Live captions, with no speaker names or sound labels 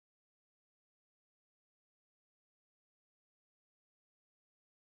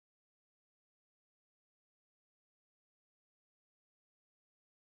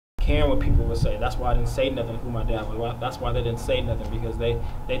caring what people would say. That's why I didn't say nothing who my dad was. That's why they didn't say nothing, because they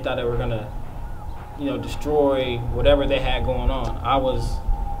thought they were gonna, you know, destroy whatever they had going on. I was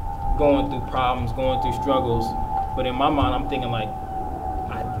going through problems, going through struggles, but in my mind I'm thinking like,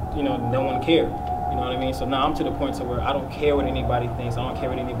 no one cared. You know what I mean? So now I'm to the point to where I don't care what anybody thinks. I don't care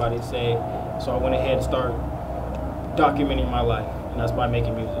what anybody say. So I went ahead and started documenting my life, and that's by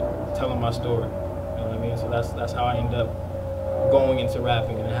making music, telling my story. You know what I mean? So that's how I ended up going into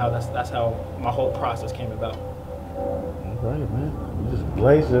rapping, and how that's how my whole process came about. All right, man. You just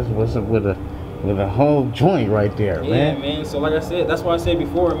blazed this with a whole joint right there, man. Yeah, man. So like I said, that's why I said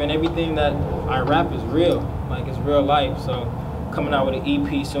before, man, everything that I rap is real. Like, it's real life. So coming out with an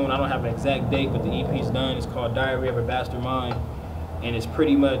EP soon. I don't have an exact date, but the EP's done. It's called Diary of a Bastard Mind, and it's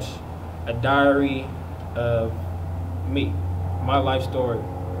pretty much a diary of me, my life story.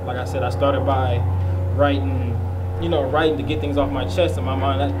 Like I said, I started by writing to get things off my chest. In my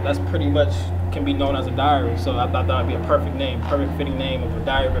mind, that's pretty much can be known as a diary. So I thought that would be a perfect fitting name of a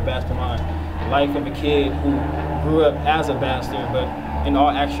Diary of a Bastard Mind. The life of a kid who grew up as a bastard, but in all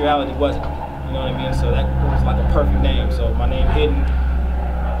actuality wasn't. You know what I mean? So that was like a perfect name. So my name hidden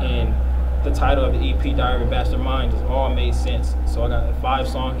and the title of the EP, Diary of a Bastard Mind, just all made sense. So I got a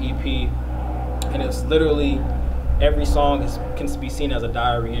 5-song EP, and it's literally every song can be seen as a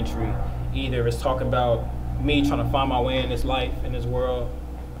diary entry. Either it's talking about me trying to find my way in this life, in this world.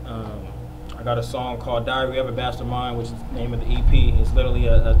 I got a song called Diary of a Bastard Mind, which is the name of the EP. It's literally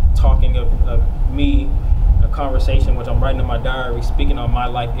a talking of me, a conversation which I'm writing in my diary, speaking on my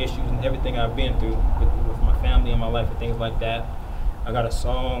life issues and everything I've been through with my family and my life and things like that. I got a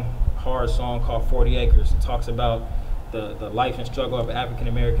hard song called 40 Acres. It talks about the life and struggle of an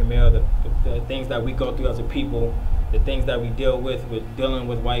African-American male, the things that we go through as a people, the things that we deal with dealing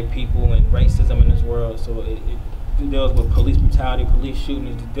with white people and racism in this world. So it deals with police brutality, police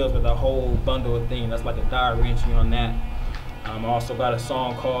shootings. It deals with a whole bundle of things. That's like a diary entry on that. I also got a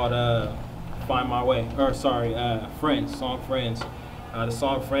song called Friends. The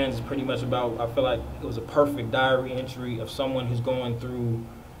song Friends is pretty much about, I feel like it was a perfect diary entry of someone who's going through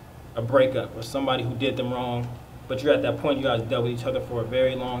a breakup, or somebody who did them wrong, but you're at that point, you guys dealt with each other for a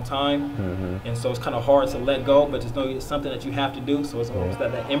very long time, and so it's kind of hard to let go, but it's something that you have to do. So it's almost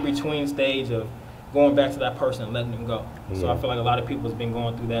that in-between stage of going back to that person and letting them go. So I feel like a lot of people has been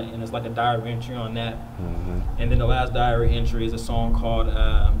going through that, and it's like a diary entry on that. And then the last diary entry is a song called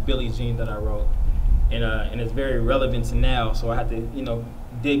Billie Jean that I wrote, and it's very relevant to now. So I had to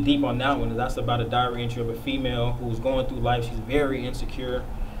dig deep on that one. That's about a diary entry of a female who's going through life. She's very insecure.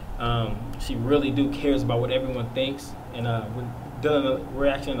 She really cares about what everyone thinks, and we're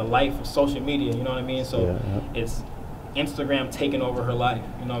actually in the life of social media. You know what I mean? So it's Instagram taking over her life.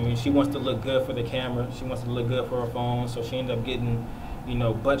 You know what I mean? She wants to look good for the camera. She wants to look good for her phone. So she ended up getting,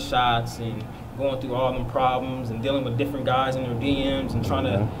 butt shots and going through all them problems and dealing with different guys in her DMs and trying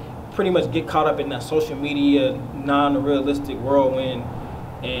to pretty much get caught up in that social media non-realistic whirlwind.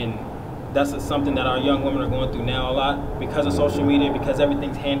 And that's something that our young women are going through now a lot because of social media, because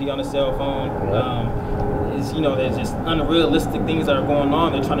everything's handy on a cell phone. There's just unrealistic things that are going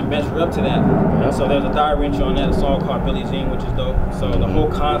on. They're trying to measure up to that. And so there's a diary entry on that, a song called Billie Jean, which is dope. So the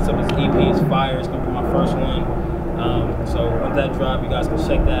whole concept of this EP is fire. It's gonna be my first one. So when that drop, you guys can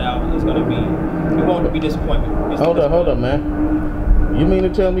check that out. It won't be disappointment. Hold up, man. You mean to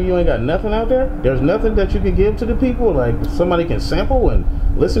tell me you ain't got nothing out there? There's nothing that you can give to the people, like somebody can sample and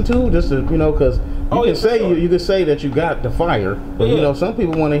listen to, just to, because you can say that you got the fire, but some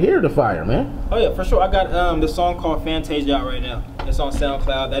people want to hear the fire, man. Oh yeah, for sure. I got this song called Fantasia out right now. It's on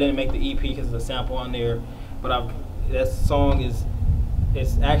SoundCloud. That didn't make the EP because of the sample on there, but that song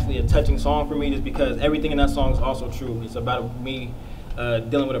it's actually a touching song for me, just because everything in that song is also true. It's about me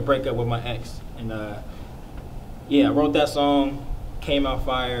dealing with a breakup with my ex, and I wrote that song. Came out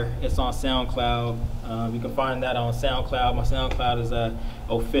fire. It's on SoundCloud. You can find that on SoundCloud. My SoundCloud is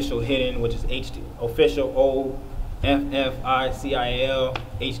Official Hidden, which is Official OFFICIAL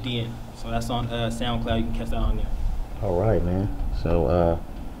HDN. So that's on SoundCloud. You can catch that on there. All right, man. So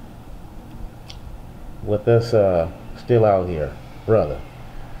with us still out here, brother,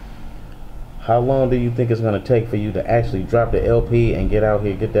 how long do you think it's going to take for you to actually drop the LP and get out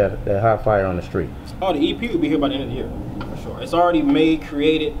here, get that hot fire on the street? Oh, the EP will be here by the end of the year, for sure. It's already made,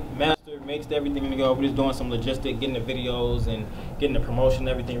 created, mastered, mixed, everything to go. We're just doing some logistic, getting the videos and getting the promotion,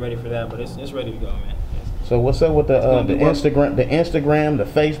 everything ready for that. But it's ready to go, man. So what's up with the Instagram, the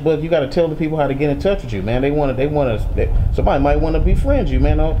Facebook? You got to tell the people how to get in touch with you, man. Somebody might want to befriend you,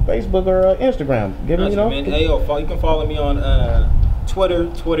 man, on Facebook or Instagram. Man. Hey, you can follow me on Twitter.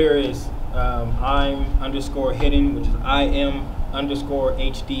 Twitter is I'm_hidden, which is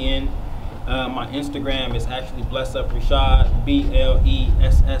HDN. My Instagram is actually BlessUpRashad,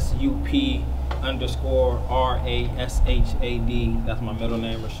 BLESSUP_RASHAD. That's my middle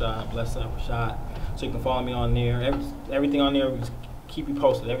name, Rashad, BlessUpRashad. So you can follow me on there. Everything on there, we just keep you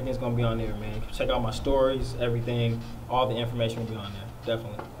posted. Everything's gonna be on there, man. Check out my stories, everything, all the information will be on there,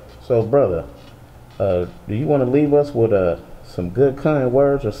 definitely. So, brother, do you want to leave us with some good, kind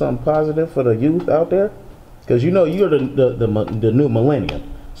words or something positive for the youth out there? Because you know you're the new millennium,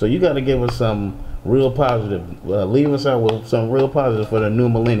 so you got to give us some real positive. Leave us out with some real positive for the new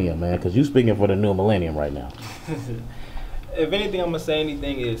millennium, man. Because you're speaking for the new millennium right now. If anything, I'm gonna say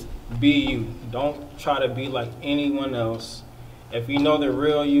anything is be you. Don't try to be like anyone else. If you know the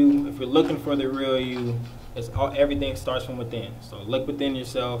real you, if you're looking for the real you, everything starts from within. So look within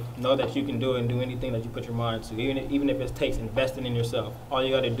yourself. Know that you can do it and do anything that you put your mind to. Even if it takes investing in yourself, all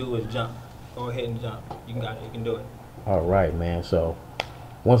you got to do is jump. Go ahead and jump. You got it. You can do it. All right, man. So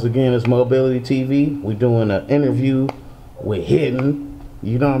once again, it's Mobility TV. We're doing an interview with Hidden.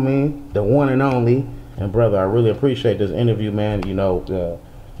 You know what I mean? The one and only. And brother, I really appreciate this interview, man. You know,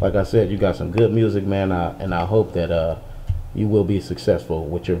 like I said, you got some good music, man. And I hope that you will be successful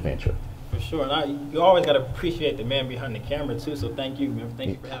with your venture. For sure. And you always got to appreciate the man behind the camera, too. So thank you, man.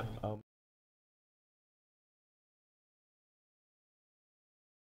 Thank you for having me.